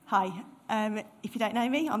Hi. If you don't know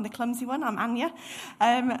me, I'm the clumsy one. I'm Anya.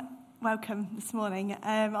 Welcome this morning.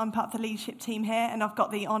 I'm part of the leadership team here, and I've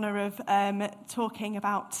got the honour of talking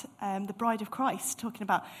about the bride of Christ, talking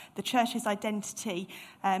about the church's identity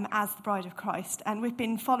as the bride of Christ. And we've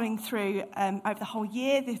been following through over the whole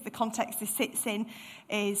year. The context this sits in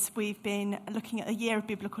is we've been looking at a year of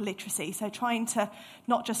biblical literacy, so trying to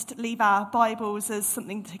not just leave our Bibles as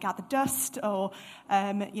something to gather dust or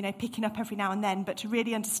picking up every now and then, but to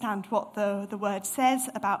really understand what the Word says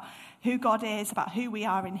about who God is, about who we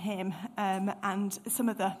are in Him, and some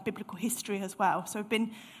of the biblical history as well. So we've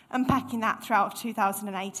been unpacking that throughout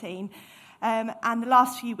 2018. And the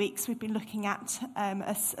last few weeks we've been looking at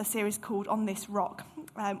a series called On This Rock,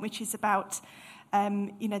 which is about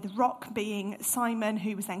the rock being Simon,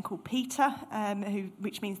 who was then called Peter,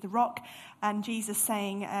 which means the rock, and Jesus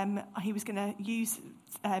saying he was going to use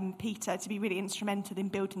Peter to be really instrumental in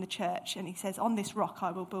building the church. And he says, on this rock I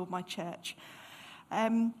will build my church.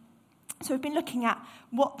 So we've been looking at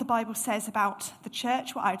what the Bible says about the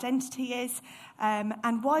church, what our identity is,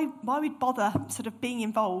 and why we'd bother sort of being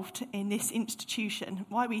involved in this institution,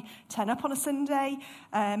 why we turn up on a Sunday,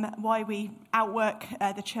 why we outwork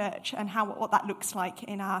the church, and what that looks like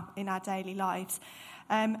in our daily lives,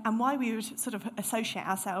 and why we would sort of associate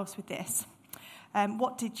ourselves with this.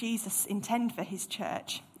 What did Jesus intend for his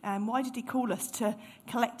church? Why did he call us to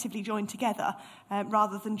collectively join together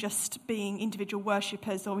rather than just being individual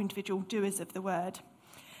worshippers or individual doers of the word?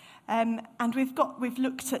 And we've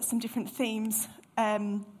looked at some different themes,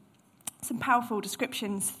 some powerful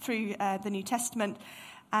descriptions through the New Testament,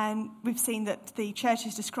 and we've seen that the church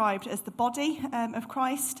is described as the body of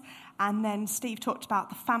Christ, and then Steve talked about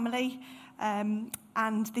the family,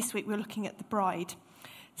 and this week we're looking at the bride.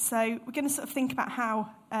 So we're going to sort of think about how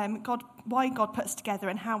why God puts us together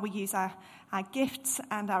and how we use our gifts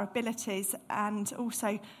and our abilities, and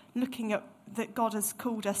also looking at that God has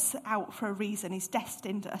called us out for a reason. He's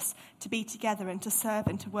destined us to be together and to serve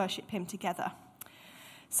and to worship him together.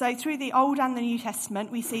 So through the Old and the New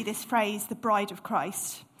Testament, we see this phrase, the bride of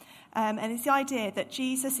Christ. And it's the idea that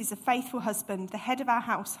Jesus is a faithful husband, the head of our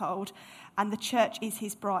household, and the church is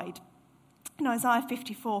his bride. In Isaiah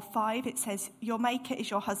 54:5, it says, your maker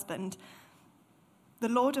is your husband. The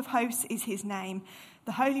Lord of hosts is his name.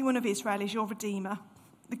 The Holy One of Israel is your Redeemer.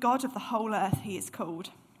 The God of the whole earth he is called.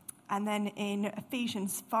 And then in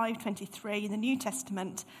Ephesians 5:23 in the New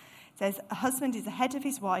Testament, it says, a husband is the head of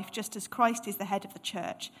his wife, just as Christ is the head of the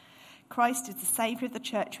church. Christ is the Saviour of the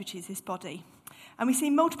church, which is his body. And we see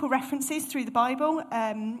multiple references through the Bible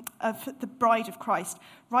of the bride of Christ,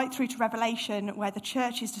 right through to Revelation, where the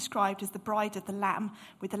church is described as the bride of the Lamb,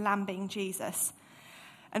 with the Lamb being Jesus.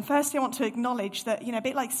 And firstly, I want to acknowledge that, a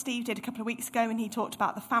bit like Steve did a couple of weeks ago when he talked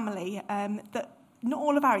about the family, that not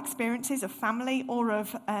all of our experiences of family or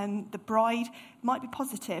of the bride might be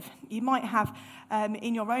positive. You might have,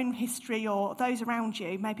 in your own history or those around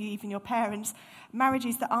you, maybe even your parents,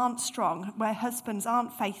 marriages that aren't strong, where husbands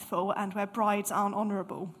aren't faithful and where brides aren't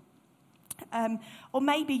honourable. Or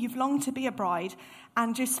maybe you've longed to be a bride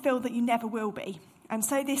and just feel that you never will be. And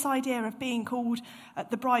so this idea of being called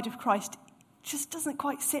the bride of Christ just doesn't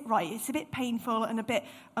quite sit right. It's a bit painful and a bit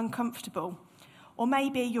uncomfortable. Or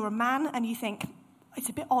maybe you're a man and you think, it's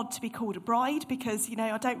a bit odd to be called a bride because,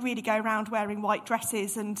 I don't really go around wearing white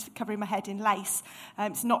dresses and covering my head in lace.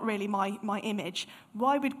 It's not really my image.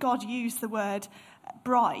 Why would God use the word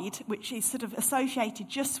bride, which is sort of associated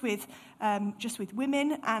just with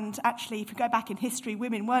women? And actually, if you go back in history,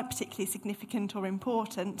 women weren't particularly significant or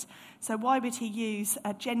important. So why would he use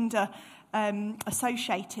a gender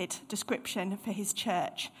associated description for his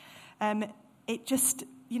church? It just,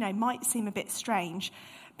 might seem a bit strange.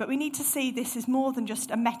 But we need to see this as more than just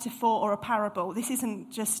a metaphor or a parable. This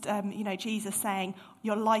isn't just, Jesus saying,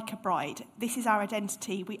 you're like a bride. This is our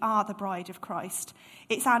identity. We are the bride of Christ.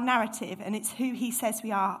 It's our narrative, and it's who he says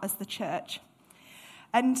we are as the church.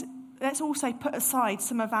 And let's also put aside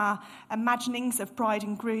some of our imaginings of bride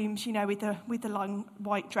and grooms, with the long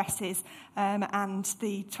white dresses and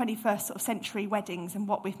the 21st sort of century weddings and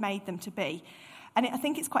what we've made them to be. And I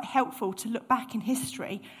think it's quite helpful to look back in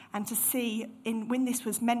history and to see when this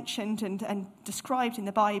was mentioned and described in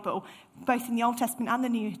the Bible, both in the Old Testament and the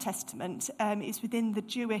New Testament, is within the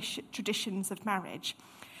Jewish traditions of marriage.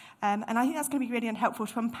 And I think that's going to be really unhelpful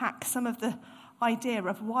to unpack some of the idea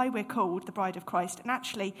of why we're called the bride of Christ. And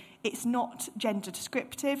actually, it's not gender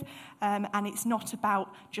descriptive, and it's not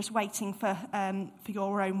about just waiting for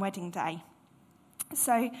your own wedding day.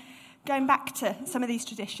 So going back to some of these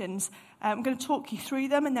traditions, I'm going to talk you through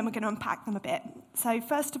them and then we're going to unpack them a bit. So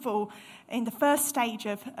first of all, in the first stage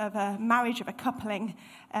of a marriage, of a coupling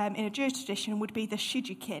in a Jewish tradition would be the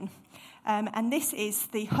shidduchin. And this is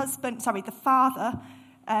the father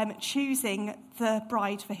choosing the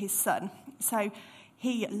bride for his son. So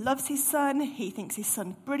he loves his son, he thinks his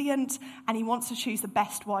son's brilliant, and he wants to choose the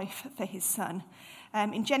best wife for his son.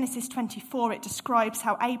 In Genesis 24, it describes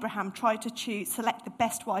how Abraham tried to select the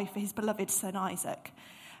best wife for his beloved son Isaac.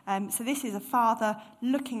 So this is a father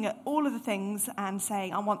looking at all of the things and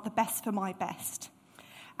saying, I want the best for my best.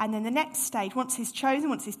 And then the next stage, once he's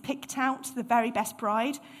picked out the very best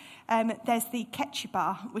bride, there's the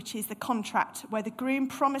ketubah, which is the contract where the groom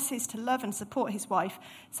promises to love and support his wife.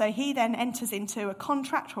 So he then enters into a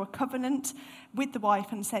contract or a covenant with the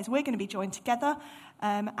wife and says, we're going to be joined together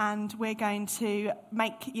and we're going to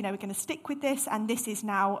we're going to stick with this, and this is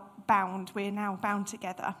now bound. We're now bound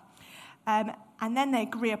together. And then they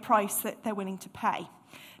agree a price that they're willing to pay.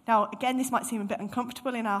 Now, again, this might seem a bit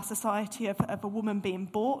uncomfortable in our society of a woman being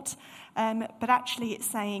bought, but actually it's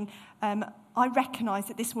saying, I recognise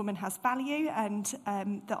that this woman has value and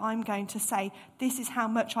that I'm going to say, this is how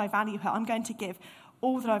much I value her. I'm going to give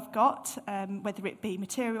all that I've got, whether it be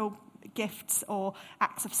material gifts or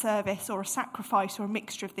acts of service or a sacrifice or a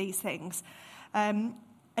mixture of these things.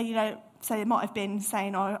 So it might have been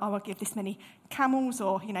saying, I will give this many camels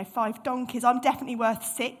or, 5 donkeys. I'm definitely worth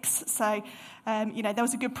 6. So, there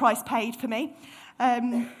was a good price paid for me.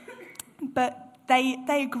 But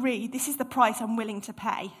they agree, this is the price I'm willing to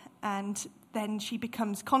pay. And then she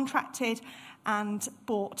becomes contracted and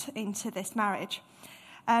bought into this marriage.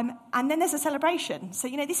 And then there's a celebration. So,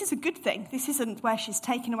 this is a good thing. This isn't where she's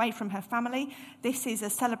taken away from her family. This is a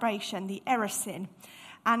celebration, the erusin.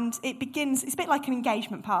 And it's a bit like an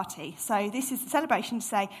engagement party. So this is the celebration to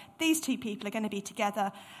say, these two people are going to be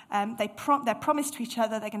together. They're promised to each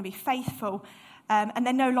other, they're going to be faithful, and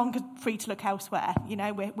they're no longer free to look elsewhere.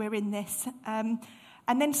 We're in this. And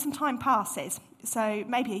then some time passes. So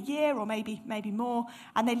maybe a year or maybe more,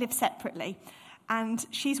 and they live separately. And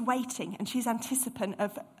she's waiting, and she's anticipant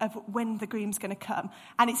of when the groom's going to come.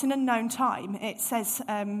 And it's an unknown time. It says,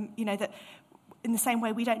 that in the same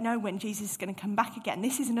way we don't know when Jesus is going to come back again.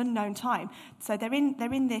 This is an unknown time. So they're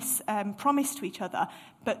in this promise to each other,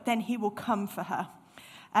 but then he will come for her.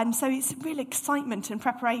 And so it's real excitement and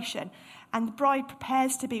preparation. And the bride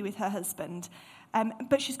prepares to be with her husband.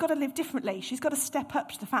 But she's got to live differently. She's got to step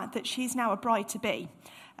up to the fact that she's now a bride-to-be.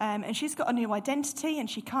 And she's got a new identity, and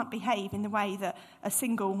she can't behave in the way that a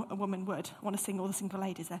single woman would. I want to sing all the single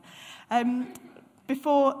ladies there.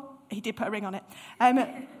 He did put a ring on it.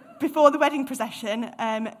 Before the wedding procession,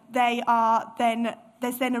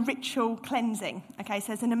 there's then a ritual cleansing. Okay, so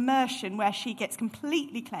there's an immersion where she gets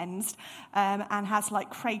completely cleansed and has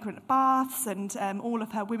like fragrant baths, and all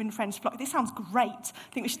of her women friends flock. This sounds great.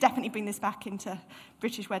 I think we should definitely bring this back into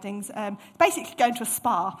British weddings. Basically going to a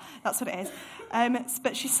spa, that's what it is.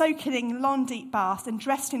 But she's soaking in long, deep baths and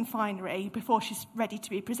dressed in finery before she's ready to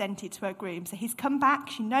be presented to her groom. So he's come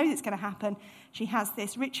back. She knows it's going to happen. She has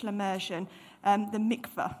this ritual immersion. The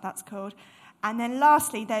mikveh, that's called. And then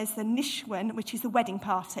lastly, there's the nishwan, which is the wedding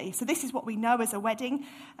party. So this is what we know as a wedding,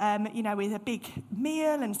 with a big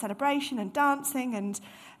meal and celebration and dancing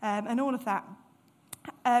and all of that.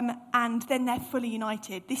 And then they're fully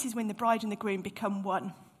united. This is when the bride and the groom become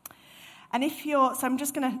one. And so I'm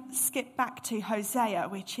just going to skip back to Hosea,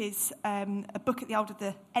 which is a book at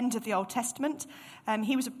the end of the Old Testament.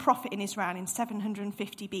 He was a prophet in Israel in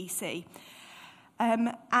 750 BC.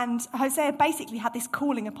 And Hosea basically had this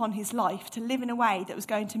calling upon his life to live in a way that was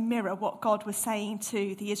going to mirror what God was saying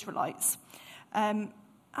to the Israelites. I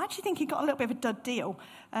actually think he got a little bit of a dud deal,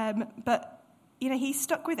 but he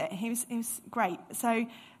stuck with it. He was great. So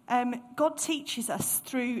God teaches us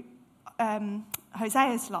through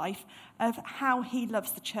Hosea's life of how he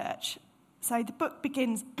loves the church. So the book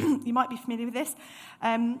begins, you might be familiar with this,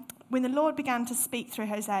 when the Lord began to speak through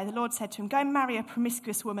Hosea, the Lord said to him, go and marry a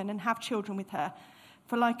promiscuous woman and have children with her.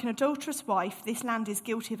 For like an adulterous wife, this land is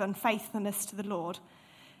guilty of unfaithfulness to the Lord.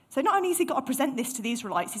 So not only has he got to present this to the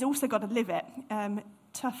Israelites, he's also got to live it.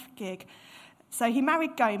 Tough gig. So he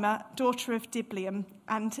married Gomer, daughter of Diblaim,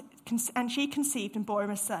 and she conceived and bore him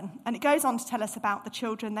a son. And it goes on to tell us about the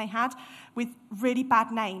children they had with really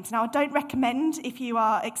bad names. Now, I don't recommend, if you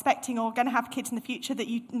are expecting or going to have kids in the future, that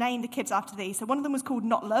you name the kids after these. So one of them was called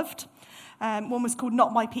Not Loved. One was called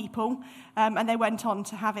Not My People. And they went on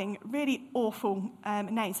to having really awful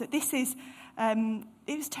names. So this is,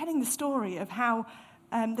 it was telling the story of how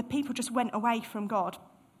the people just went away from God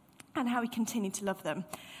and how he continued to love them.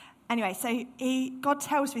 Anyway, so God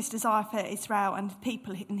tells of his desire for Israel and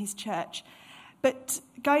people in his church. But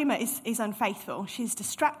Gomer is unfaithful. She's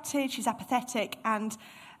distracted, she's apathetic, and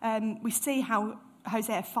we see how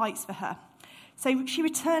Hosea fights for her. So she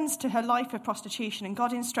returns to her life of prostitution, and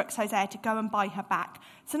God instructs Hosea to go and buy her back.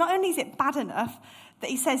 So not only is it bad enough that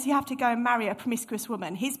he says you have to go and marry a promiscuous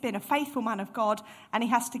woman, he's been a faithful man of God, and he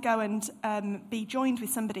has to go and be joined with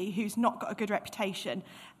somebody who's not got a good reputation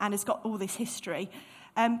and has got all this history.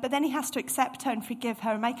 But then he has to accept her and forgive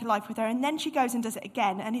her and make a life with her, and then she goes and does it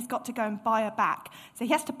again, and he's got to go and buy her back. So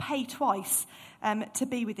he has to pay twice to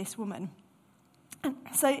be with this woman. And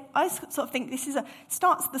so I sort of think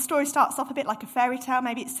the story starts off a bit like a fairy tale.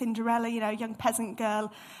 Maybe it's Cinderella, a young peasant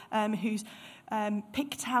girl who's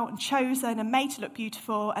picked out and chosen and made to look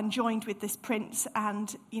beautiful and joined with this prince,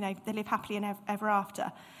 and they live happily and ever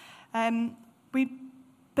after.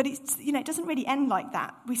 But it's it doesn't really end like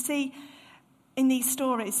that. We see in these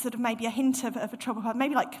stories sort of maybe a hint of a troubled heart,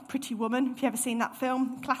 maybe like Pretty Woman, if you've ever seen that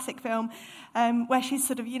film, classic film, where she's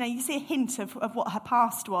sort of, you see a hint of what her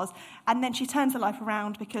past was, and then she turns her life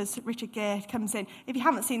around because Richard Gere comes in. If you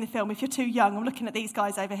haven't seen the film, if you're too young, I'm looking at these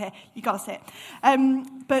guys over here, you've got to see it.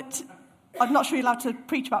 But I'm not sure you're allowed to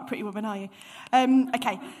preach about Pretty Woman, are you?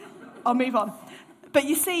 Okay, I'll move on. But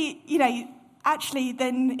you see, actually,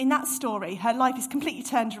 then in that story, her life is completely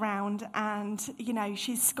turned around, and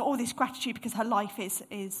she's got all this gratitude because her life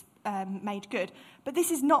is made good. But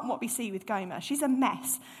this is not what we see with Gomer. She's a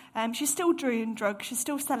mess. She's still doing drugs. She's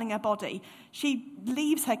still selling her body. She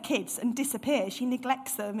leaves her kids and disappears. She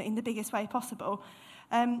neglects them in the biggest way possible.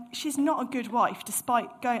 She's not a good wife, despite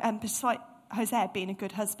Hosea being a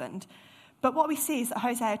good husband. But what we see is that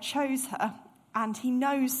Hosea chose her, and he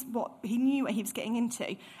knew what he was getting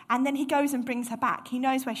into. And then he goes and brings her back. He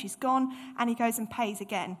knows where she's gone, and he goes and pays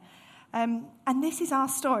again. And this is our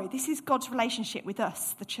story. This is God's relationship with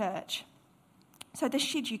us, the church. So the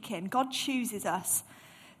Shiddukin, God chooses us.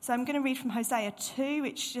 So I'm going to read from Hosea 2,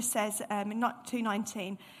 which just says in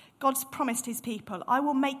 2:19, God's promised his people, I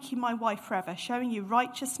will make you my wife forever, showing you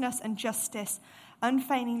righteousness and justice,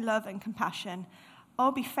 unfailing love and compassion.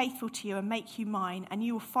 I'll be faithful to you and make you mine, and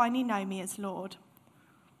you will finally know me as Lord.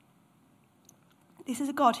 This is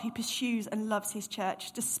a God who pursues and loves his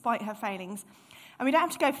church despite her failings. And we don't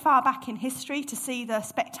have to go far back in history to see the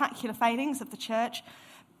spectacular failings of the church,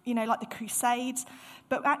 like the Crusades.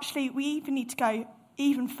 But actually, we even need to go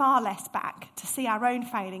even far less back to see our own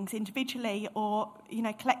failings individually or,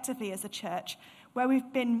 collectively as a church, where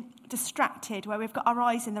we've been distracted, where we've got our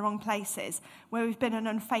eyes in the wrong places, where we've been an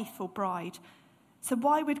unfaithful bride. So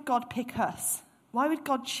why would God pick us? Why would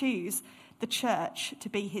God choose the church to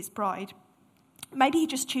be his bride? Maybe he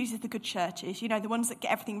just chooses the good churches, the ones that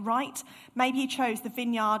get everything right. Maybe he chose the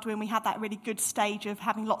Vineyard when we had that really good stage of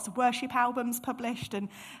having lots of worship albums published, and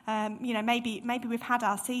maybe we've had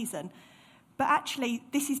our season. But actually,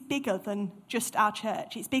 this is bigger than just our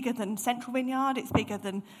church. It's bigger than Central Vineyard. It's bigger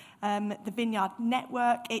than the Vineyard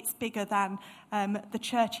Network. It's bigger than the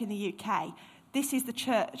church in the UK. This is the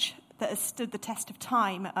church that has stood the test of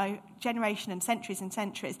time, generation and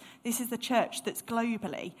centuries. This is the church that's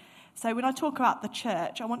globally. So when I talk about the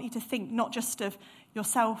church, I want you to think not just of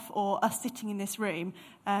yourself or us sitting in this room,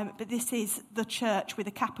 but this is the church with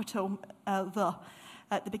a capital the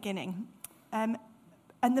at the beginning. And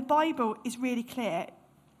the Bible is really clear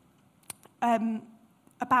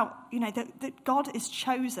about, that God has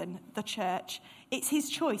chosen the church. It's his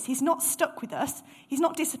choice. He's not stuck with us. He's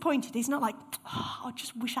not disappointed. He's not like, I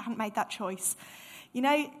just wish I hadn't made that choice.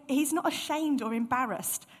 He's not ashamed or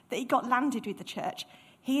embarrassed that he got landed with the church.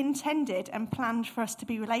 He intended and planned for us to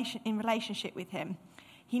be in relationship with him.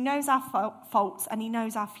 He knows our faults, and he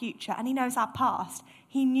knows our future, and he knows our past.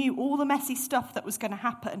 He knew all the messy stuff that was going to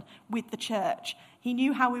happen with the church. He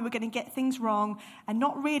knew how we were going to get things wrong and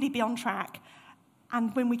not really be on track.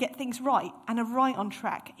 And when we get things right and are right on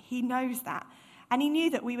track, he knows that. And he knew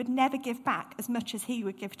that we would never give back as much as he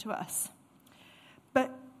would give to us.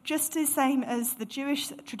 But just the same as the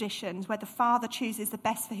Jewish traditions where the father chooses the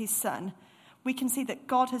best for his son, we can see that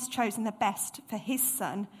God has chosen the best for his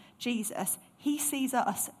son, Jesus. He sees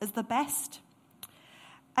us as the best.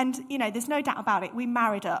 And, there's no doubt about it. We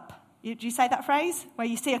married up. Do you say that phrase? Where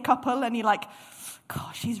you see a couple and you're like,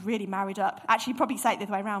 gosh, he's really married up. Actually, you probably say it the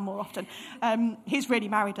other way around more often. He's really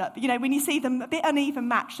married up. When you see them a bit uneven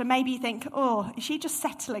matched, and maybe you think, oh, is she just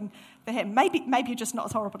settling for him? Maybe you're just not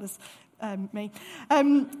as horrible as me.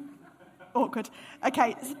 Awkward.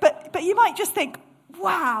 Okay, but you might just think,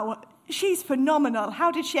 wow, she's phenomenal.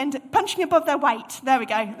 How did she end up punching above their weight? There we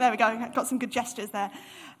go. Got some good gestures there.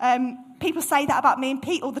 People say that about me and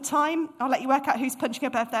Pete all the time. I'll let you work out who's punching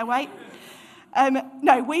above their weight.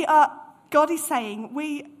 God is saying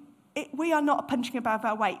we are not punching above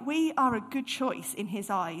our weight. We are a good choice in his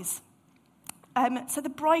eyes. So the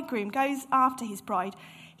bridegroom goes after his bride.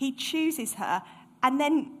 He chooses her, and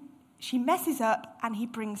then she messes up, and he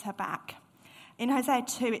brings her back. In Hosea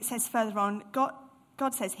 2, it says further on,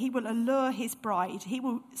 God says he will allure his bride. He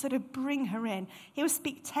will sort of bring her in. He will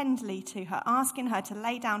speak tenderly to her, asking her to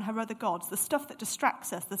lay down her other gods, the stuff that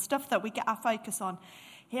distracts us, the stuff that we get our focus on.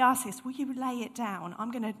 He asks us, will you lay it down? I'm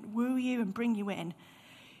going to woo you and bring you in.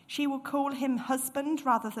 She will call him husband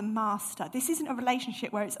rather than master. This isn't a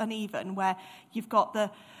relationship where it's uneven, where you've got the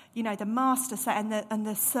master and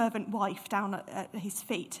the servant wife down at his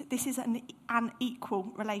feet. This is an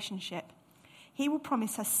equal relationship. He will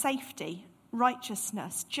promise her safety,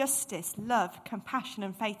 righteousness, justice, love, compassion,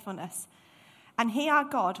 and faithfulness. And he, our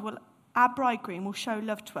bridegroom, will show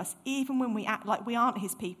love to us, even when we act like we aren't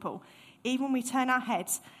his people, even when we turn our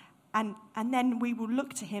heads, and then we will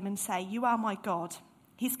look to him and say, you are my God.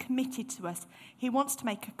 He's committed to us. He wants to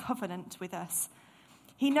make a covenant with us.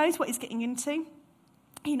 He knows what he's getting into.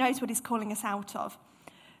 He knows what he's calling us out of.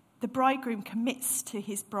 The bridegroom commits to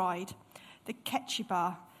his bride. The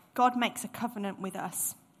ketubah, God makes a covenant with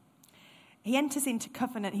us. He enters into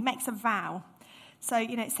covenant. He makes a vow. So,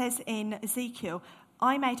 it says in Ezekiel,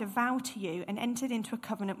 I made a vow to you and entered into a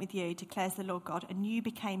covenant with you, declares the Lord God, and you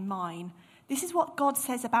became mine. This is what God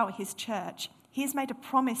says about his church. He has made a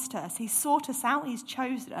promise to us. He's sought us out. He's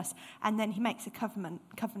chosen us. And then he makes a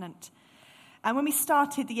covenant. And when we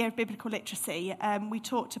started the year of biblical literacy, we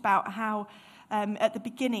talked about how at the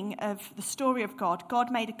beginning of the story of God,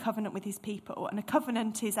 God made a covenant with his people. And a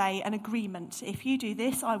covenant is an agreement. If you do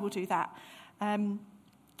this, I will do that. And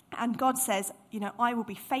God says, I will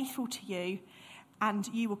be faithful to you and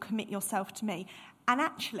you will commit yourself to me. And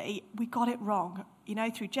actually, we got it wrong.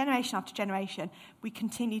 Through generation after generation, we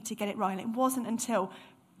continued to get it wrong. And it wasn't until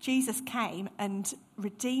Jesus came and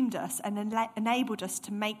redeemed us and enabled us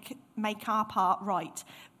to make our part right,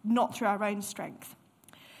 not through our own strength.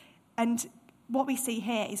 And what we see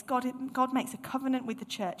here is God makes a covenant with the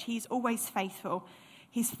church. He's always faithful.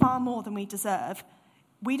 He's far more than we deserve.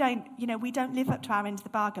 We don't live up to our end of the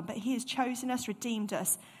bargain, but he has chosen us, redeemed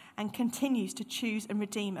us, and continues to choose and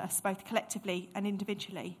redeem us, both collectively and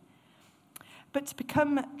individually. But to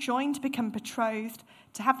become joined, to become betrothed,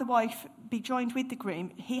 to have the wife be joined with the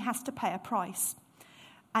groom, he has to pay a price.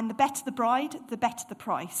 And the better the bride, the better the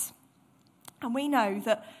price. And we know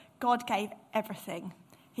that God gave everything.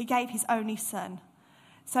 He gave his only son.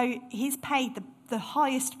 So he's paid the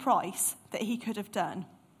highest price that he could have done.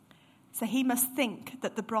 So he must think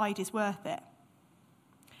that the bride is worth it.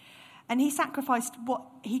 And he sacrificed what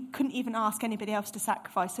he couldn't even ask anybody else to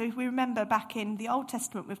sacrifice. So if we remember back in the Old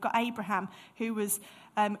Testament, we've got Abraham, who was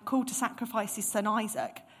called to sacrifice his son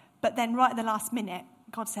Isaac. But then right at the last minute,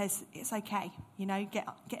 God says, it's okay, get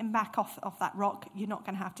him back off that rock. You're not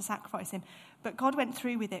going to have to sacrifice him. But God went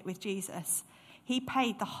through with it with Jesus. He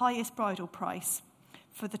paid the highest bridal price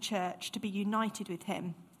for the church to be united with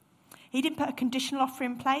him. He didn't put a conditional offer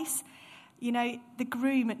in place. The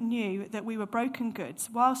groom knew that we were broken goods.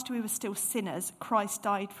 Whilst we were still sinners, Christ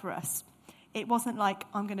died for us. It wasn't like,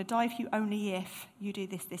 I'm going to die for you only if you do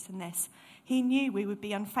this, this, and this. He knew we would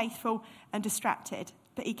be unfaithful and distracted,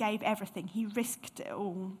 but he gave everything. He risked it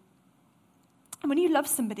all. And when you love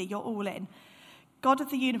somebody, you're all in. God of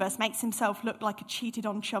the universe makes himself look like a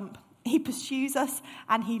cheated-on chump. He pursues us,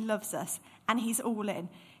 and he loves us, and he's all in.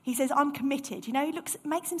 He says, I'm committed. He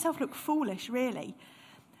makes himself look foolish, really,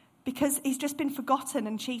 because he's just been forgotten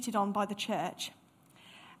and cheated on by the church.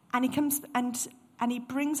 And he comes and he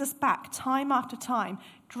brings us back time after time,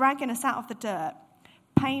 dragging us out of the dirt,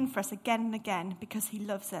 paying for us again and again because he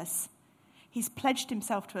loves us. He's pledged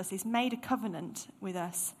himself to us. He's made a covenant with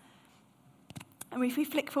us. And if we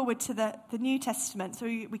flick forward to the New Testament, so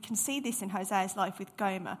we can see this in Hosea's life with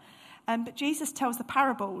Gomer. But Jesus tells the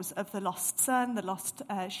parables of the lost son, the lost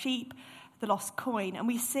sheep, the lost coin. And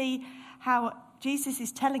we see how Jesus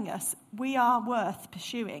is telling us we are worth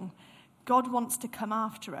pursuing. God wants to come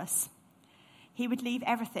after us. He would leave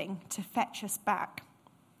everything to fetch us back.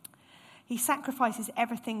 He sacrifices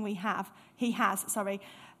everything he has.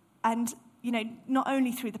 And, not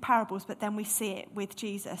only through the parables, but then we see it with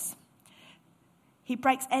Jesus. He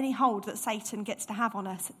breaks any hold that Satan gets to have on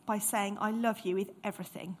us by saying, I love you with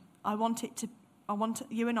everything. I want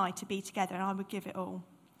you and I to be together, and I would give it all.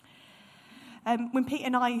 When Pete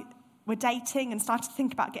and I were dating and started to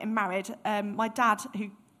think about getting married, my dad, who,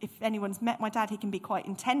 if anyone's met my dad, he can be quite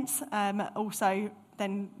intense, also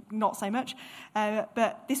then not so much,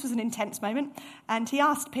 but this was an intense moment, and he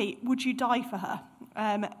asked Pete, would you die for her?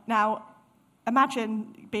 Now,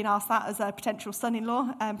 imagine being asked that as a potential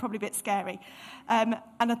son-in-law, probably a bit scary.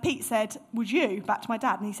 And Pete said, would you? Back to my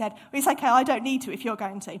dad. And he said, well, it's okay, I don't need to if you're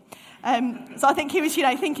going to. So I think he was,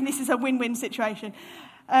 thinking this is a win-win situation.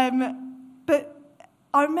 But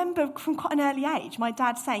I remember from quite an early age, my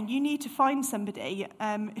dad saying, you need to find somebody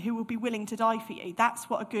who will be willing to die for you. That's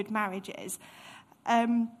what a good marriage is.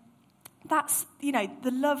 That's, the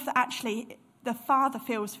love that actually the father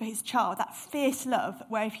feels for his child, that fierce love,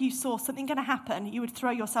 where if you saw something going to happen, you would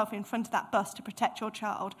throw yourself in front of that bus to protect your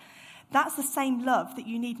child. That's the same love that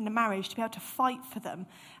you need in a marriage to be able to fight for them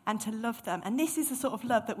and to love them. And this is the sort of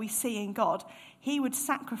love that we see in God. He would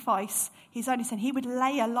sacrifice his only son. He would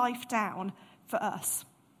lay a life down for us.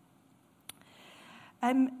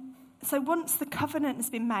 So once the covenant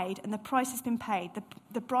has been made and the price has been paid,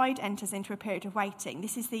 the bride enters into a period of waiting.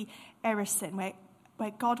 This is the erison,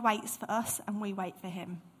 where God waits for us and we wait for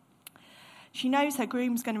him. She knows her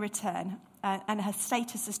groom's going to return and her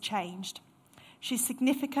status has changed. She's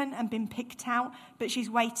significant and been picked out, but she's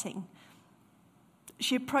waiting.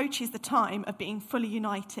 She approaches the time of being fully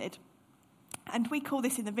united. And we call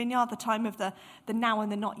this in the vineyard the time of the now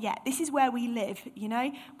and the not yet. This is where we live,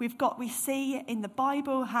 We see in the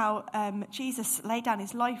Bible how Jesus laid down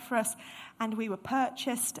his life for us, and we were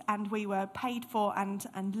purchased and we were paid for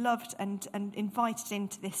and loved and invited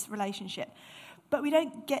into this relationship. But we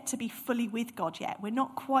don't get to be fully with God yet. We're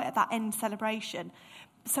not quite at that end celebration.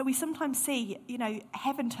 So we sometimes see,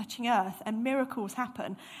 heaven touching earth and miracles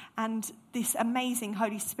happen and this amazing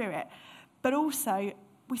Holy Spirit. But also,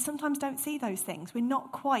 we sometimes don't see those things. We're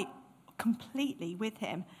not quite completely with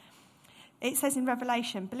him. It says in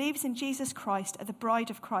Revelation, believers in Jesus Christ are the bride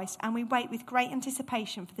of Christ, and we wait with great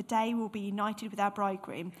anticipation for the day we'll be united with our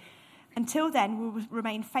bridegroom. Until then, we will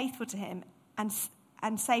remain faithful to him and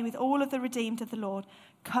say with all of the redeemed of the Lord,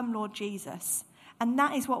 come Lord Jesus. And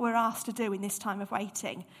that is what we're asked to do in this time of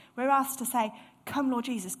waiting. We're asked to say, come Lord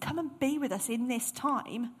Jesus, come and be with us in this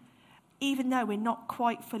time, even though we're not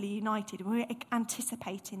quite fully united. We're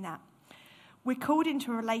anticipating that. We're called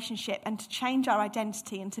into a relationship and to change our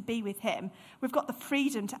identity and to be with him. We've got the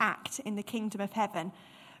freedom to act in the kingdom of heaven,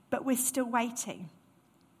 but we're still waiting.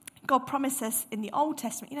 God promised us in the Old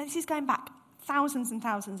Testament, this is going back thousands and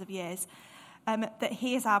thousands of years, that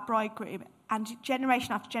he is our bridegroom, and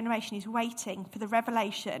generation after generation is waiting for the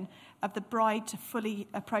revelation of the bride to fully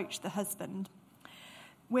approach the husband.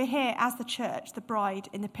 We're here as the church, the bride,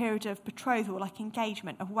 in the period of betrothal, like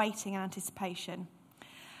engagement, of waiting and anticipation.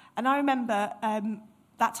 And I remember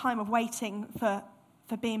that time of waiting for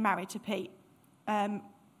being married to Pete.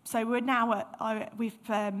 So we're now we've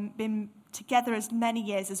been together as many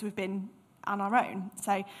years as we've been on our own.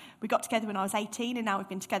 So we got together when I was 18, and now we've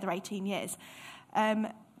been together 18 years.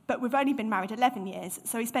 But we've only been married 11 years.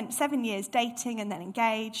 So we spent 7 years dating and then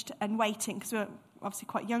engaged and waiting, because we were obviously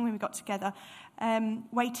quite young when we got together,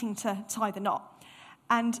 waiting to tie the knot.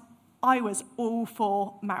 And I was all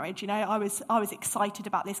for marriage, I was excited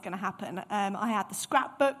about this going to happen. I had the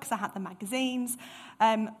scrapbooks, I had the magazines.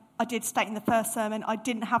 I did state in the first sermon, I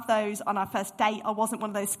didn't have those on our first date. I wasn't one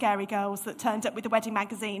of those scary girls that turned up with the wedding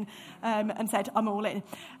magazine and said, I'm all in.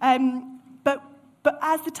 But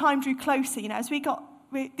as the time drew closer, as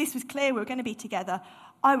this was clear we were going to be together,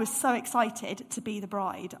 I was so excited to be the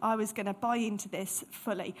bride. I was going to buy into this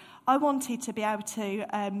fully. I wanted to be able to,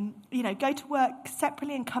 go to work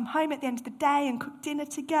separately and come home at the end of the day and cook dinner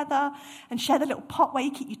together and share the little pot where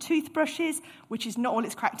you keep your toothbrushes, which is not all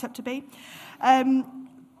it's cracked up to be.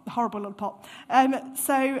 Horrible little pot.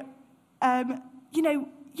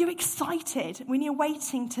 You're excited when you're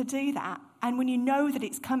waiting to do that, and when you know that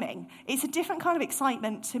it's coming. It's a different kind of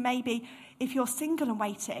excitement to maybe if you're single and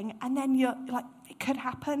waiting, and then you're like, it could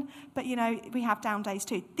happen, but we have down days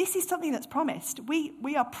too. This is something that's promised.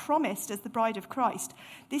 We are promised as the bride of Christ.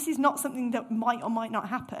 This is not something that might or might not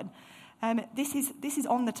happen. This is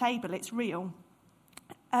on the table. It's real.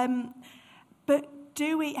 But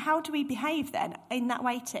how do we behave then in that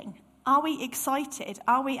waiting? Are we excited?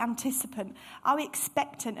 Are we anticipant? Are we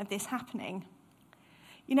expectant of this happening?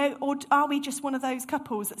 Or are we just one of those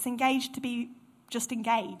couples that's engaged to be just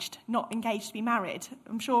engaged, not engaged to be married?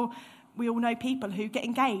 I'm sure we all know people who get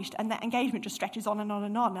engaged and that engagement just stretches on and on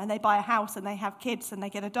and on, and they buy a house and they have kids and they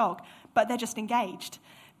get a dog, but they're just engaged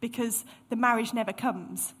because the marriage never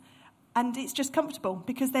comes. And it's just comfortable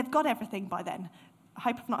because they've got everything by then. I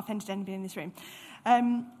hope I've not offended anybody in this room.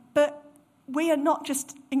 But we are not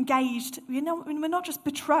just engaged, we're not just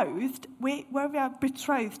betrothed, we are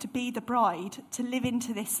betrothed to be the bride, to live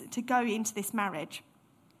into this, to go into this marriage.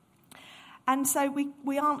 And so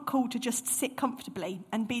we aren't called to just sit comfortably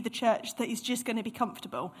and be the church that is just going to be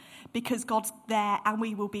comfortable because God's there and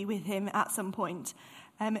we will be with him at some point.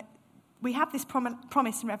 We have this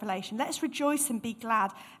promise in Revelation. Let us rejoice and be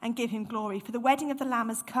glad and give him glory, for the wedding of the Lamb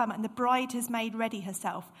has come and the bride has made ready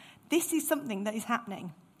herself. This is something that is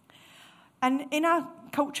happening. And in our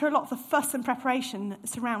culture, a lot of the fuss and preparation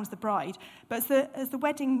surrounds the bride. But as the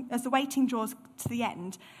waiting draws to the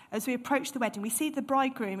end, as we approach the wedding, we see the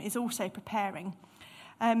bridegroom is also preparing.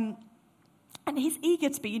 And he's eager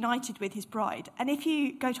to be united with his bride. And if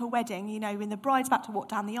you go to a wedding, you know, when the bride's about to walk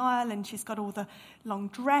down the aisle and she's got all the long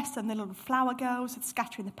dress and the little flower girls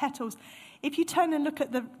scattering the petals, if you turn and look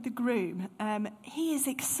at the groom, he is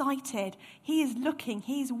excited. He is looking,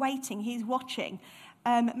 he's waiting, he's watching.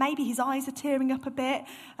 Maybe his eyes are tearing up a bit,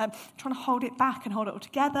 trying to hold it back and hold it all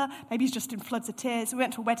together. Maybe he's just in floods of tears. We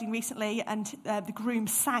went to a wedding recently and the groom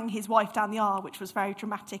sang his wife down the aisle, which was very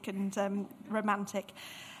dramatic and romantic.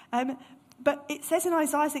 But it says in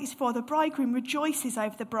Isaiah 64, the bridegroom rejoices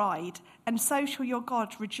over the bride, and so shall your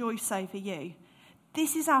God rejoice over you.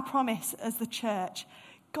 This is our promise as the church.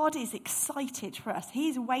 God is excited for us. He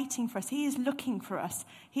is waiting for us. He is looking for us.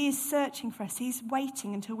 He is searching for us. He's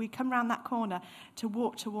waiting until we come round that corner to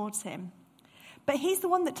walk towards him. But he's the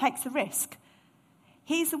one that takes the risk.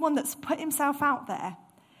 He's the one that's put himself out there.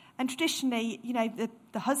 And traditionally, you know,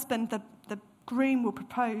 the husband, the groom will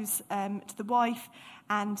propose to the wife,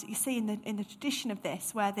 and you see in the tradition of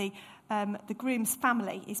this, where the groom's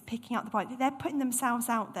family is picking out the bride, they're putting themselves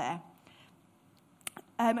out there.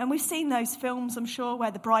 And we've seen those films, I'm sure,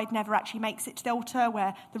 where the bride never actually makes it to the altar,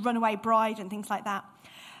 where the runaway bride and things like that.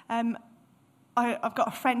 I've got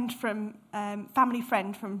a friend family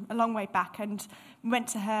friend from a long way back, and we went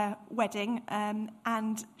to her wedding,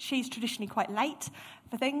 and she's traditionally quite late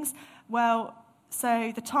for things. Well,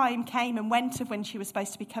 so the time came and went of when she was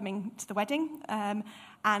supposed to be coming to the wedding,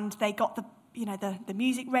 and they got the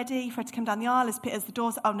music ready for her to come down the aisle as the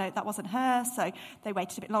doors. Oh no, that wasn't her. So they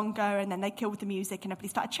waited a bit longer, and then they killed the music, and everybody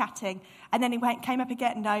started chatting. And then it came up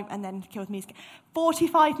again, no, and then killed the music.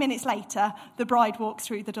 45 minutes later, the bride walks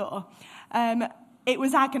through the door. It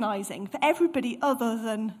was agonising for everybody other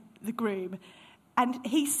than the groom. And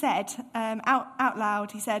he said out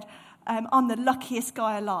loud, he said, "I'm the luckiest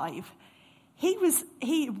guy alive." He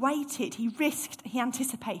waited, he risked, he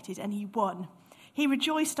anticipated, and he won. He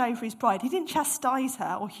rejoiced over his bride. He didn't chastise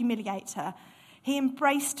her or humiliate her. He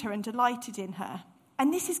embraced her and delighted in her.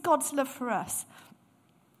 And this is God's love for us.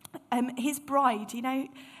 His bride, you know,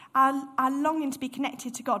 our longing to be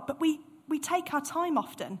connected to God. But we take our time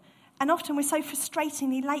often. And often we're so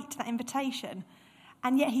frustratingly late to that invitation.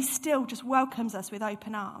 And yet he still just welcomes us with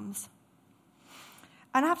open arms.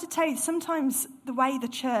 And I have to tell you, sometimes the way the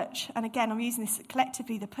church, and again, I'm using this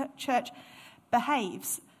collectively, the church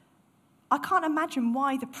behaves, I can't imagine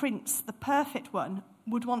why the prince, the perfect one,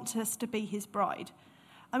 would want us to be his bride.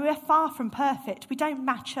 And we're far from perfect. We don't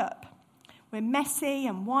match up. We're messy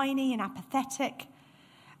and whiny and apathetic.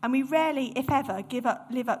 And we rarely, if ever,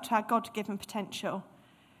 live up to our God-given potential.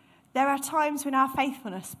 There are times when our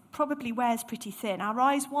faithfulness probably wears pretty thin. Our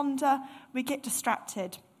eyes wander, we get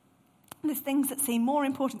distracted. There's things that seem more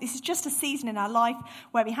important. This is just a season in our life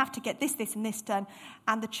where we have to get this, and this done,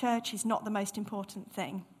 and the church is not the most important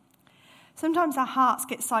thing. Sometimes our hearts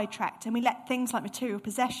get sidetracked and we let things like material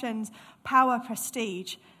possessions, power,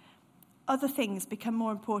 prestige, other things become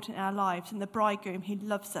more important in our lives than the bridegroom who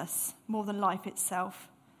loves us more than life itself.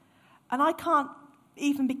 And I can't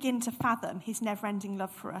even begin to fathom his never-ending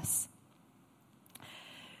love for us.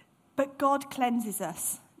 But God cleanses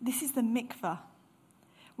us. This is the mikveh.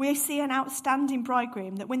 We see an outstanding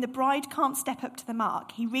bridegroom that when the bride can't step up to the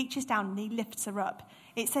mark, he reaches down and he lifts her up.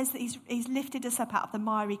 It says that he's lifted us up out of the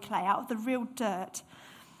miry clay, out of the real dirt.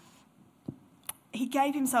 He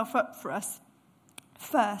gave himself up for us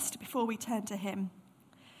first before we turn to him.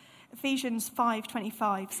 Ephesians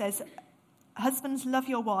 5:25 says, "Husbands, love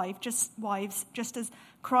your wives just as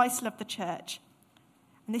Christ loved the church."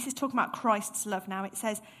 And this is talking about Christ's love now. It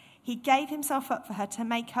says, "He gave himself up for her to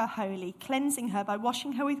make her holy, cleansing her by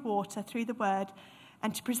washing her with water through the word,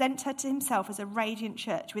 and to present her to himself as a radiant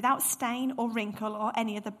church, without stain or wrinkle or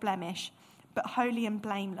any other blemish, but holy and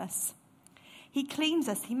blameless." He cleans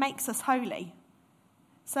us. He makes us holy.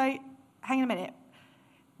 So, hang on a minute.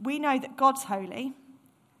 We know that God's holy,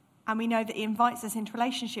 and we know that he invites us into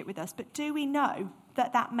relationship with us, but do we know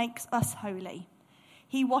that that makes us holy?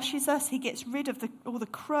 He washes us. He gets rid of all the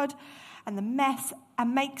crud and the mess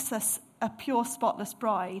and makes us a pure, spotless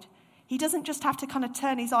bride. He doesn't just have to kind of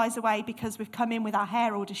turn his eyes away because we've come in with our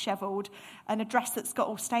hair all dishevelled and a dress that's got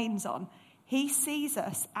all stains on. He sees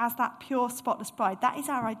us as that pure, spotless bride. That is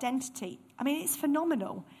our identity. I mean, it's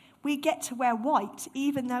phenomenal. We get to wear white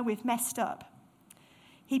even though we've messed up.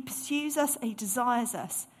 He pursues us, he desires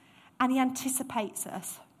us, and he anticipates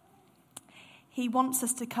us. He wants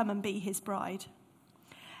us to come and be his bride.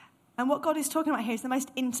 And what God is talking about here is the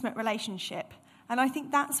most intimate relationship. And I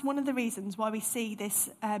think that's one of the reasons why we see this,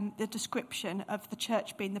 the description of the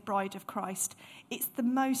church being the bride of Christ. It's the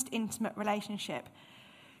most intimate relationship.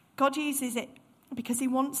 God uses it because he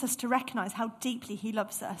wants us to recognise how deeply he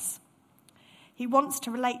loves us. He wants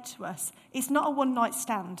to relate to us. It's not a one-night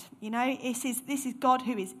stand, This is God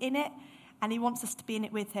who is in it, and he wants us to be in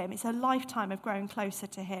it with him. It's a lifetime of growing closer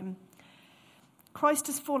to him. Christ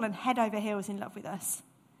has fallen head over heels in love with us.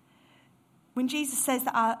 When Jesus says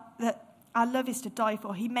that our love is to die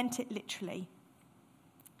for, he meant it literally.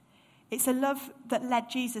 It's a love that led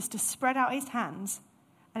Jesus to spread out his hands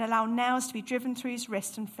and allow nails to be driven through his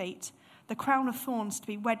wrists and feet, the crown of thorns to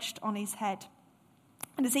be wedged on his head.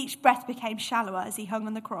 And as each breath became shallower as he hung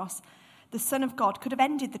on the cross, the Son of God could have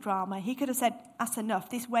ended the drama. He could have said, that's enough,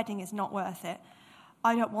 this wedding is not worth it.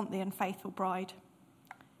 I don't want the unfaithful bride.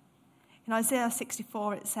 In Isaiah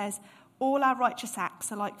 64 it says, all our righteous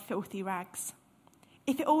acts are like filthy rags.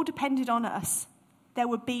 If it all depended on us, there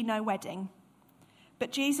would be no wedding.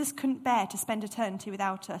 But Jesus couldn't bear to spend eternity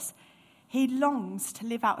without us. He longs to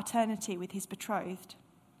live out eternity with his betrothed.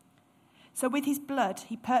 So with his blood,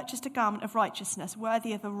 he purchased a garment of righteousness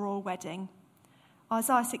worthy of a royal wedding.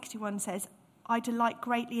 Isaiah 61 says, I delight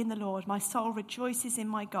greatly in the Lord. My soul rejoices in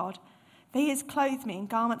my God. For he has clothed me in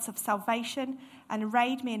garments of salvation and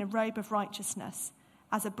arrayed me in a robe of righteousness.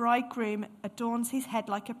 As a bridegroom adorns his head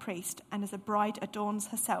like a priest, and as a bride adorns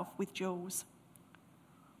herself with jewels.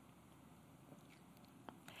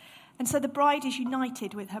 And so the bride is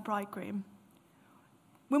united with her bridegroom.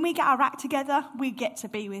 When we get our act together, we get to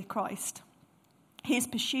be with Christ. He has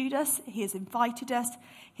pursued us, he has invited us,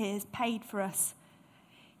 he has paid for us.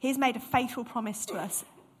 He has made a faithful promise to us,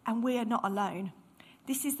 and we are not alone.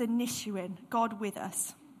 This is the Nishuin, God with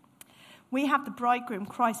us. We have the bridegroom,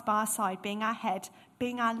 Christ, by our side, being our head,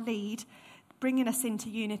 being our lead, bringing us into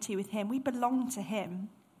unity with him. We belong to him.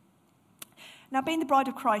 Now, being the bride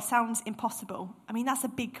of Christ sounds impossible. I mean, that's a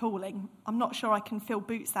big calling. I'm not sure I can fill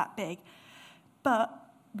boots that big. But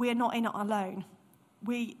we're not in it alone.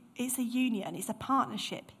 It's a union. It's a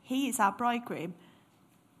partnership. He is our bridegroom.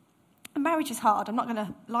 And marriage is hard. I'm not going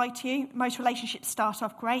to lie to you. Most relationships start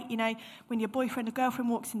off great. When your boyfriend or girlfriend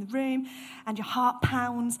walks in the room and your heart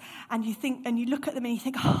pounds and you look at them and you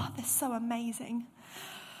think, oh, they're so amazing.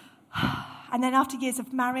 And then after years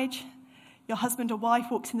of marriage, your husband or wife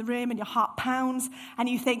walks in the room and your heart pounds and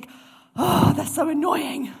you think, oh, they're so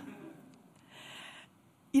annoying.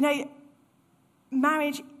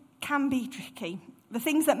 Marriage can be tricky. The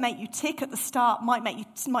things that make you tick at the start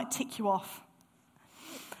might tick you off.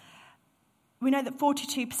 We know that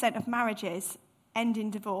 42% of marriages end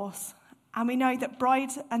in divorce. And we know that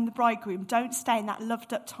bride and the bridegroom don't stay in that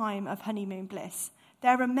loved-up time of honeymoon bliss.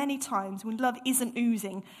 There are many times when love isn't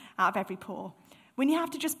oozing out of every pore, when you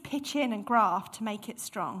have to just pitch in and graft to make it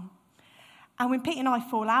strong. And when Pete and I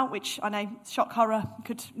fall out, which I know, shock horror,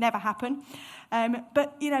 could never happen,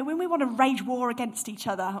 but, when we want to rage war against each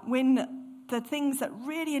other, when the things that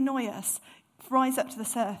really annoy us rise up to the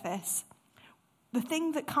surface, the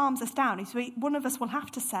thing that calms us down is one of us will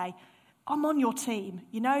have to say, I'm on your team,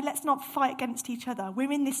 let's not fight against each other.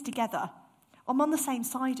 We're in this together. I'm on the same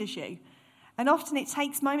side as you. And often it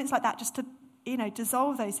takes moments like that just to,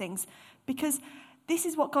 dissolve those things. Because this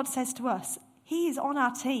is what God says to us. He is on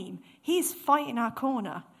our team. He is fighting our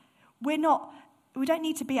corner. We don't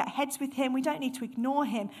need to be at heads with him. We don't need to ignore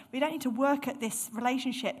him. We don't need to work at this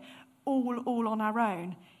relationship all on our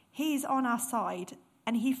own. He is on our side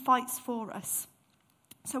and he fights for us.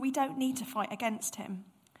 So we don't need to fight against him.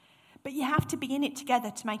 But you have to be in it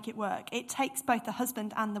together to make it work. It takes both the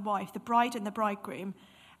husband and the wife, the bride and the bridegroom.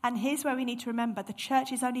 And here's where we need to remember, the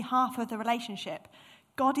church is only half of the relationship.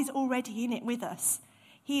 God is already in it with us.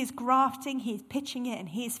 He is grafting, he is pitching in,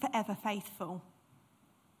 he is forever faithful.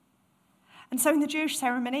 And so in the Jewish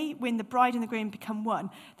ceremony, when the bride and the groom become one,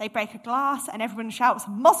 they break a glass and everyone shouts,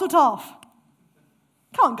 Mazel tov!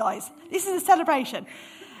 Come on, guys, this is a celebration.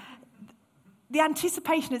 The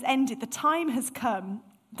anticipation has ended. The time has come.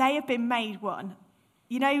 They have been made one.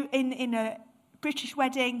 In a British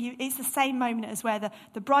wedding, it's the same moment as where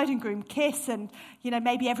the bride and groom kiss and,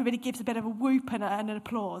 maybe everybody gives a bit of a whoop and an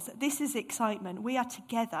applause. This is excitement. We are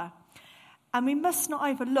together. And we must not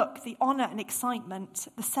overlook the honour and excitement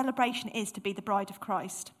the celebration is to be the bride of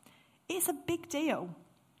Christ. It's a big deal.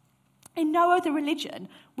 In no other religion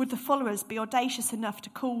would the followers be audacious enough to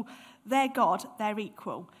call their God their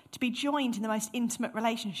equal, to be joined in the most intimate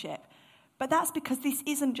relationship. But that's because this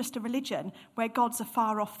isn't just a religion where God's a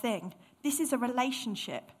far-off thing. This is a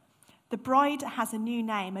relationship. The bride has a new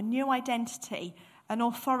name, a new identity, an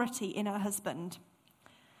authority in her husband.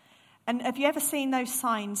 And have you ever seen those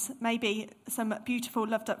signs? Maybe some beautiful,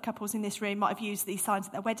 loved-up couples in this room might have used these signs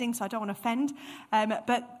at their wedding, so I don't want to offend.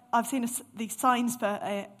 But I've seen these signs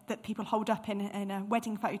that people hold up in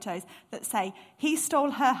wedding photos that say, "He stole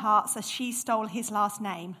her heart, so she stole his last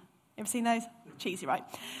name." Ever seen those? Cheesy, right?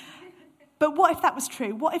 But what if that was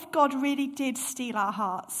true? What if God really did steal our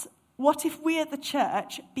hearts? What if we at the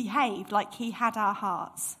church behaved like he had our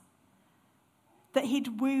hearts? That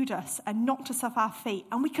he'd wooed us and knocked us off our feet,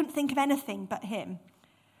 and we couldn't think of anything but him.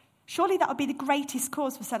 Surely that would be the greatest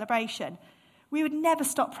cause for celebration. We would never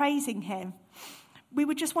stop praising him. We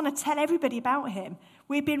would just want to tell everybody about him.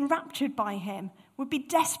 We'd be enraptured by him. We'd be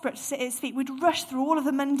desperate to sit at his feet. We'd rush through all of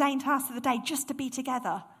the mundane tasks of the day just to be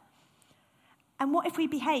together. And what if we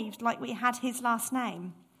behaved like we had his last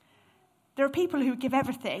name? There are people who would give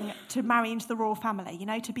everything to marry into the royal family,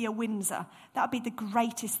 to be a Windsor. That would be the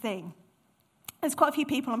greatest thing. There's quite a few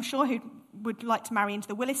people, I'm sure, who would like to marry into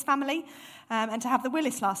the Willis family and to have the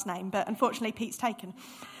Willis last name, but unfortunately Pete's taken.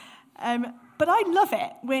 But I love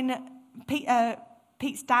it when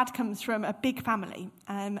Pete's dad comes from a big family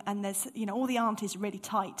and there's, all the aunties are really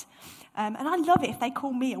tight. And I love it if they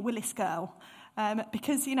call me a Willis girl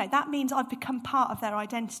because, that means I've become part of their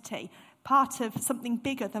identity, part of something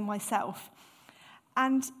bigger than myself.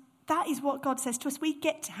 And that is what God says to us. We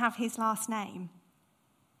get to have his last name.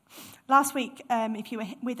 Last week, if you were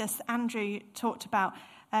with us, Andrew talked about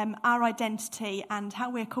our identity and how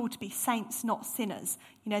we're called to be saints, not sinners.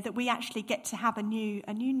 That we actually get to have a new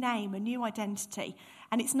name, a new identity.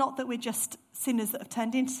 And it's not that we're just sinners that have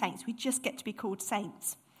turned into saints. We just get to be called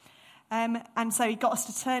saints. And so he got us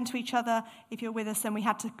to turn to each other, if you're with us, and we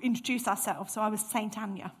had to introduce ourselves. So I was Saint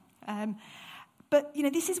Anya. But,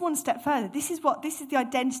 this is one step further. This is the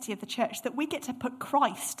identity of the church, that we get to put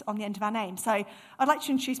Christ on the end of our name. So I'd like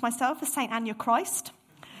to introduce myself as St. Anya Christ.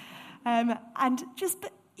 This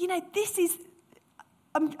is,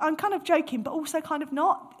 I'm kind of joking, but also kind of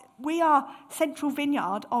not. We are Central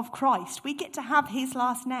Vineyard of Christ. We get to have his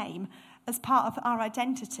last name as part of our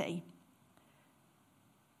identity.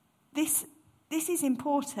 This is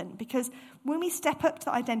important because when we step up to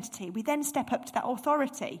that identity, we then step up to that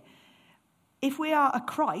authority. If we are a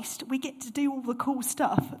Christ, we get to do all the cool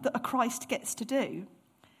stuff that a Christ gets to do.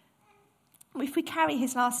 If we carry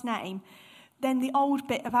his last name, then the old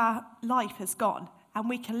bit of our life has gone, and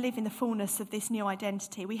we can live in the fullness of this new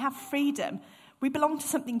identity. We have freedom. We belong to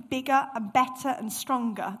something bigger and better and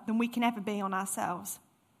stronger than we can ever be on ourselves.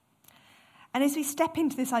 And as we step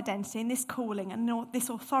into this identity and this calling and this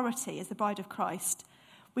authority as the bride of Christ,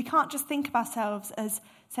 we can't just think of ourselves as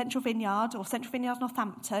Central Vineyard or Central Vineyard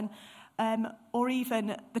Northampton, or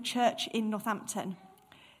even the church in Northampton.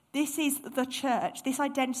 This is the church. This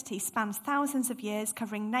identity spans thousands of years,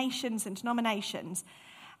 covering nations and denominations.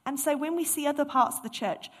 And so when we see other parts of the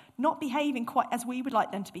church not behaving quite as we would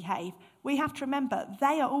like them to behave, we have to remember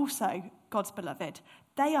they are also God's beloved.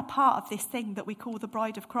 They are part of this thing that we call the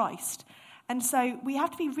bride of Christ. And so we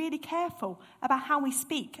have to be really careful about how we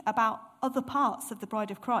speak about other parts of the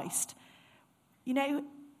bride of Christ.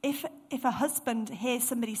 If a husband hears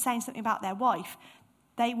somebody saying something about their wife,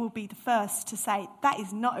 they will be the first to say, that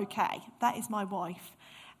is not okay. That is my wife.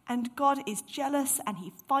 And God is jealous and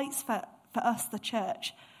he fights for us, the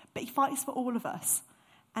church, but he fights for all of us.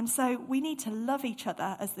 And so we need to love each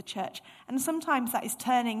other as the church. And sometimes that is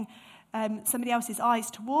turning somebody else's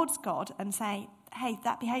eyes towards God and saying, hey,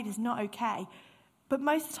 that behaviour is not okay. But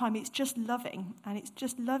most of the time it's just loving, and it's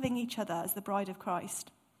just loving each other as the bride of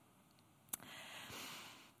Christ.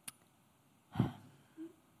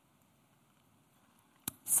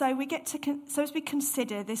 So as we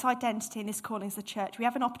consider this identity and this calling as the church, we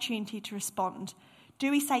have an opportunity to respond. Do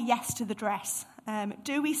we say yes to the dress?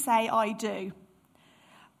 Do we say I do?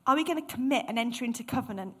 Are we going to commit and enter into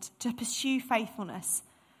covenant to pursue faithfulness?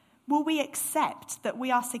 Will we accept that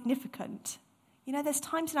we are significant? There's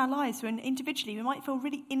times in our lives when individually we might feel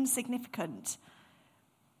really insignificant,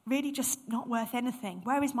 really just not worth anything.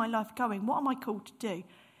 Where is my life going? What am I called to do?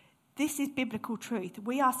 This is biblical truth.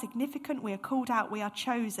 We are significant, we are called out, we are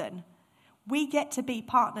chosen. We get to be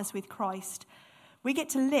partners with Christ. We get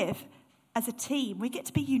to live as a team. We get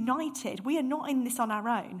to be united. We are not in this on our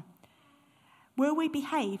own. Will we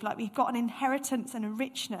behave like we've got an inheritance and a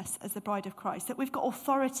richness as the bride of Christ, that we've got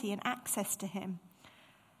authority and access to him?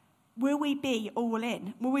 Will we be all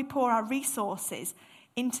in? Will we pour our resources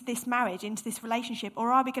into this marriage, into this relationship?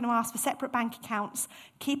 Or are we going to ask for separate bank accounts,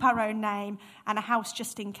 keep our own name, and a house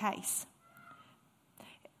just in case?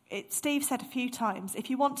 Steve said a few times, if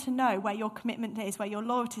you want to know where your commitment is, where your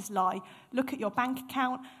loyalties lie, look at your bank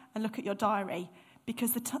account and look at your diary.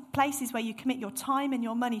 Because the places where you commit your time and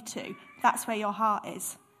your money to, that's where your heart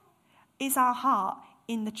is. Is our heart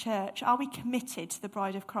in the church? Are we committed to the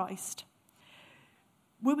bride of Christ?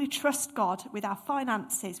 Will we trust God with our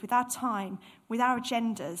finances, with our time, with our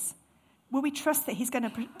agendas? Will we trust that he's going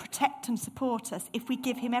to protect and support us if we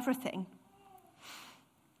give him everything?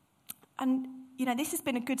 And, this has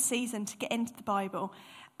been a good season to get into the Bible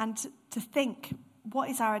and to think, what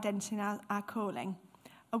is our identity and our calling?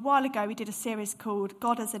 A while ago, we did a series called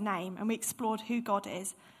God as a Name, and we explored who God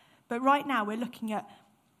is. But right now, we're looking at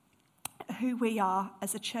who we are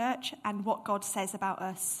as a church and what God says about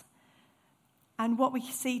us. And what we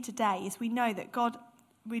see today is we know that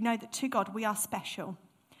to God we are special,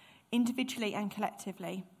 individually and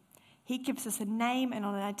collectively. He gives us a name and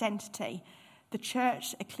an identity, the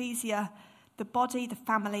church, ecclesia, the body, the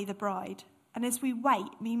family, the bride. And as we wait,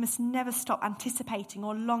 we must never stop anticipating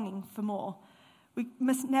or longing for more. We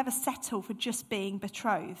must never settle for just being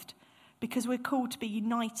betrothed, because we're called to be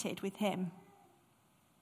united with him.